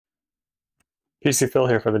PC Phil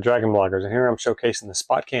here for the Dragon Bloggers, and here I'm showcasing the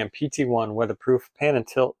SpotCam PT1 weatherproof pan and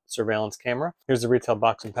tilt surveillance camera. Here's the retail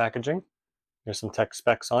box and packaging. There's some tech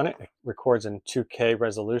specs on it. It records in 2K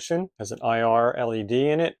resolution, has an IR LED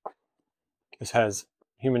in it. This has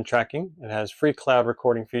human tracking. It has free cloud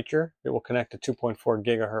recording feature. It will connect to 2.4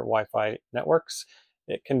 gigahertz Wi-Fi networks.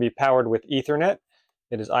 It can be powered with Ethernet.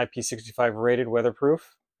 It is IP65 rated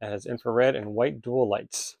weatherproof. It has infrared and white dual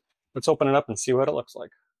lights. Let's open it up and see what it looks like.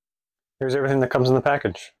 Here's everything that comes in the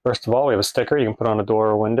package. First of all, we have a sticker you can put on a door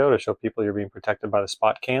or window to show people you're being protected by the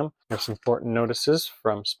SpotCam. There's some important notices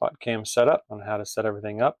from SpotCam Setup on how to set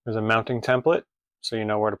everything up. There's a mounting template so you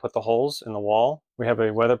know where to put the holes in the wall. We have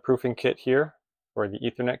a weatherproofing kit here for the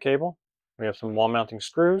Ethernet cable. We have some wall mounting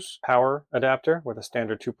screws, power adapter with a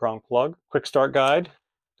standard 2-prong plug, quick start guide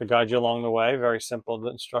to guide you along the way. Very simple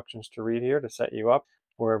instructions to read here to set you up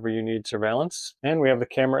wherever you need surveillance. And we have the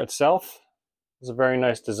camera itself. It's a very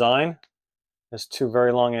nice design. It has 2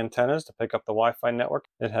 very long antennas to pick up the Wi-Fi network.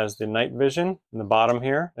 It has the night vision in the bottom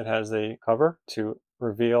here. It has the cover to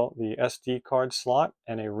reveal the SD card slot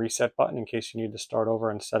and a reset button in case you need to start over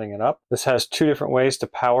and setting it up. This has 2 different ways to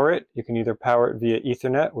power it. You can either power it via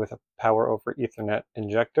Ethernet with a power over Ethernet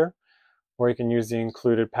injector, or you can use the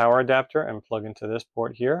included power adapter and plug into this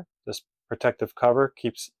port here. This protective cover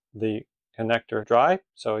keeps the connector dry,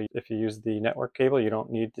 so if you use the network cable, you don't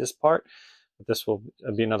need this part. This will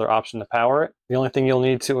be another option to power it. The only thing you'll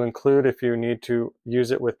need to include if you need to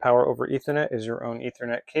use it with power over Ethernet is your own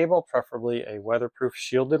Ethernet cable, preferably a weatherproof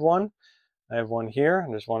shielded one. I have one here.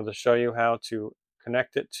 I just wanted to show you how to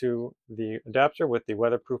connect it to the adapter with the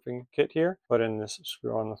weatherproofing kit here. Put in this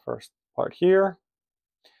screw on the first part here.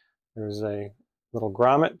 There's a little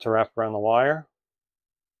grommet to wrap around the wire,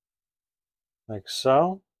 like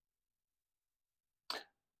so.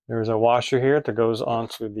 There's a washer here that goes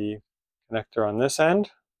onto the connector on this end.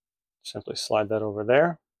 Simply slide that over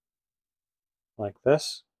there like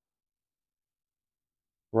this.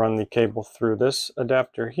 Run the cable through this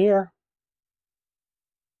adapter here.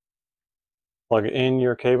 Plug in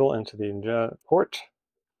your cable into the port.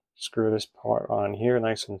 Screw this part on here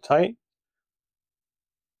nice and tight.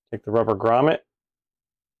 Take the rubber grommet.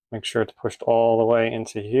 Make sure it's pushed all the way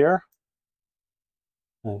into here.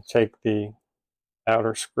 And take the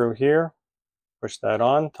outer screw here. Push that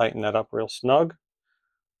on, tighten that up real snug.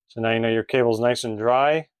 So now you know your cable's nice and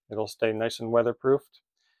dry. It'll stay nice and weatherproofed.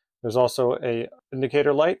 There's also a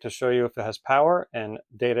indicator light to show you if it has power and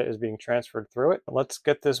data is being transferred through it. Let's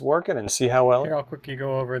get this working and see how well. Here I'll quickly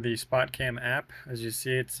go over the SpotCam app. As you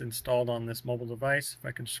see, it's installed on this mobile device. If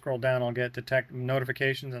I can scroll down, I'll get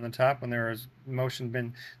notifications on the top when there is motion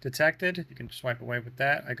been detected. You can swipe away with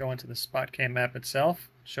that. I go into the SpotCam app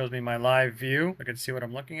itself. It shows me my live view. I can see what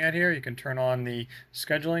I'm looking at here. You can turn on the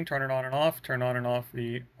scheduling, turn it on and off, turn on and off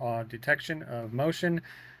the detection of motion.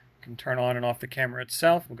 You can turn on and off the camera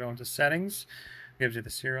itself. We'll go into settings. It gives you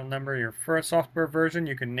the serial number. Your first software version,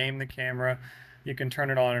 you can name the camera. You can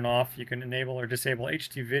turn it on and off. You can enable or disable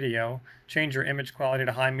HD video. Change your image quality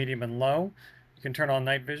to high, medium, and low. You can turn on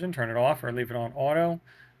night vision, turn it off, or leave it on auto.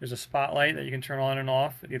 There's a spotlight that you can turn on and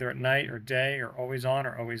off, either at night or day, or always on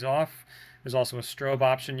or always off. There's also a strobe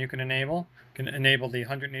option you can enable. You can enable the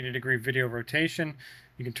 180-degree video rotation.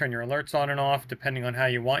 You can turn your alerts on and off depending on how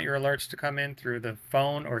you want your alerts to come in, through the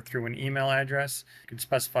phone or through an email address. You can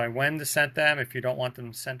specify when to send them if you don't want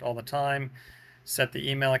them sent all the time. Set the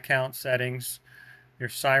email account settings. Your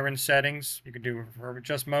siren settings, you can do for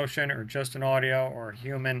just motion or just an audio or a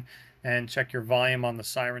human, and check your volume on the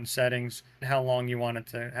siren settings, how long you want it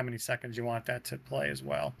to, how many seconds you want that to play as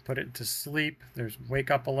well. Put it to sleep. There's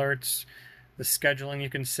wake up alerts. The scheduling you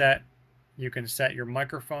can set. You can set your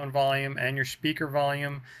microphone volume and your speaker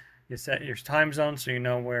volume. You set your time zone so you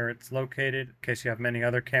know where it's located in case you have many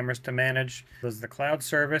other cameras to manage. There's the cloud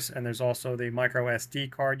service, and there's also the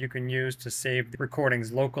microSD card you can use to save the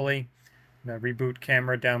recordings locally. The reboot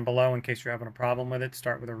camera down below in case you're having a problem with it.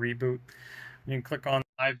 Start with a reboot. You can click on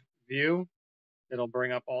live view. It'll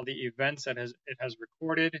bring up all the events that it has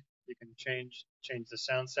recorded. You can change the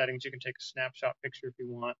sound settings. You can take a snapshot picture if you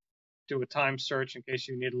want. Do a time search in case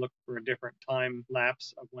you need to look for a different time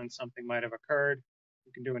lapse of when something might have occurred.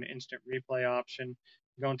 You can do an instant replay option.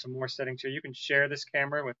 Go into more settings here. You can share this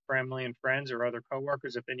camera with family and friends or other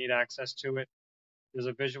coworkers if they need access to it. There's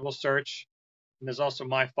a visual search. And there's also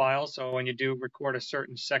My Files, so when you do record a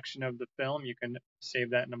certain section of the film, you can save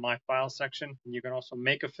that in the My Files section. And you can also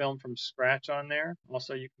make a film from scratch on there.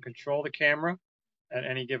 Also, you can control the camera at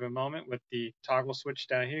any given moment with the toggle switch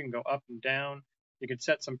down here. You can go up and down. You can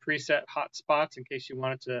set some preset hotspots in case you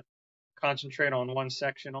wanted to concentrate on one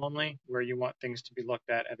section only where you want things to be looked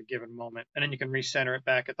at a given moment. And then you can recenter it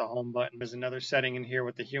back at the home button. There's another setting in here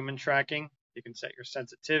with the human tracking. You can set your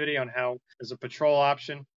sensitivity on how there's a patrol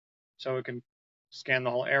option, so it can scan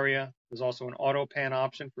the whole area. There's also an auto pan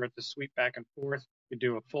option for it to sweep back and forth. You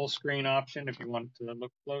do a full screen option if you want to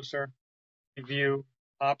look closer. View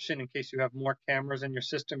option, in case you have more cameras in your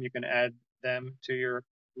system, you can add them to your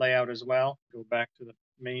layout as well. Go back to the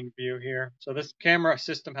main view here. So this camera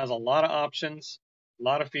system has a lot of options, a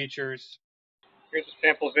lot of features. Here's a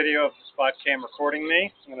sample video of the SpotCam recording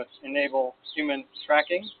me. I'm going to enable human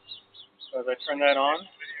tracking. So as I turn that on,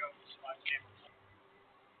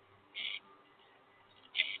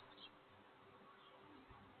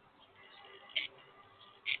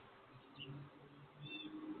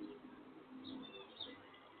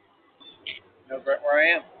 know where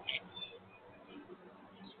I am.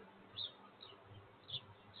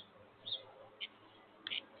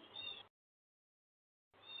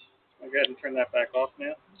 I'll go ahead and turn that back off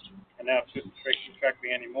now. And now it shouldn't track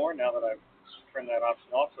me anymore now that I've turned that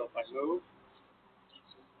option off. So if I move,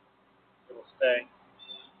 it'll stay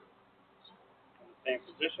in the same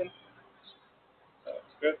position. So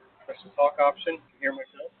it's good. Press the talk option. You can hear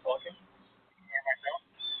myself talking.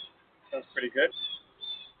 Sounds pretty good.